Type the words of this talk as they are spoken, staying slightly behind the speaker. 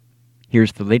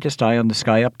Here's the latest Eye on the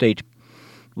Sky update.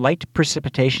 Light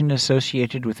precipitation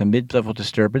associated with a mid-level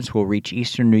disturbance will reach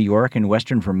eastern New York and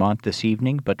western Vermont this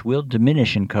evening, but will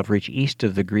diminish in coverage east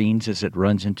of the Greens as it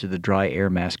runs into the dry air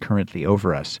mass currently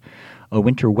over us. A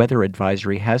winter weather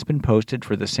advisory has been posted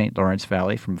for the St. Lawrence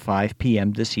Valley from 5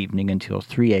 p.m. this evening until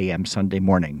 3 a.m. Sunday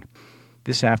morning.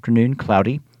 This afternoon,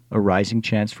 cloudy, a rising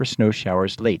chance for snow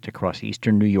showers late across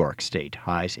eastern New York State,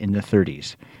 highs in the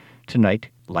 30s. Tonight,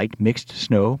 light mixed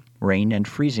snow, rain, and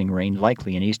freezing rain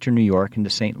likely in eastern New York and the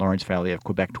St. Lawrence Valley of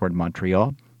Quebec toward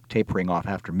Montreal, tapering off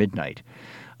after midnight.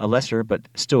 A lesser but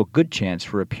still good chance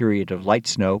for a period of light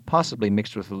snow, possibly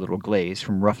mixed with a little glaze,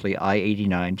 from roughly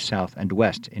I-89 south and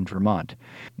west in Vermont.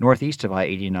 Northeast of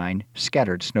I-89,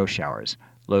 scattered snow showers,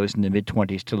 lows in the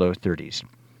mid-20s to low 30s.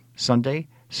 Sunday,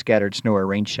 scattered snow or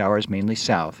rain showers mainly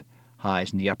south,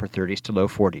 highs in the upper 30s to low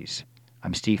 40s.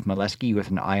 I'm Steve Mileski with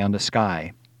an Eye on the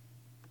Sky.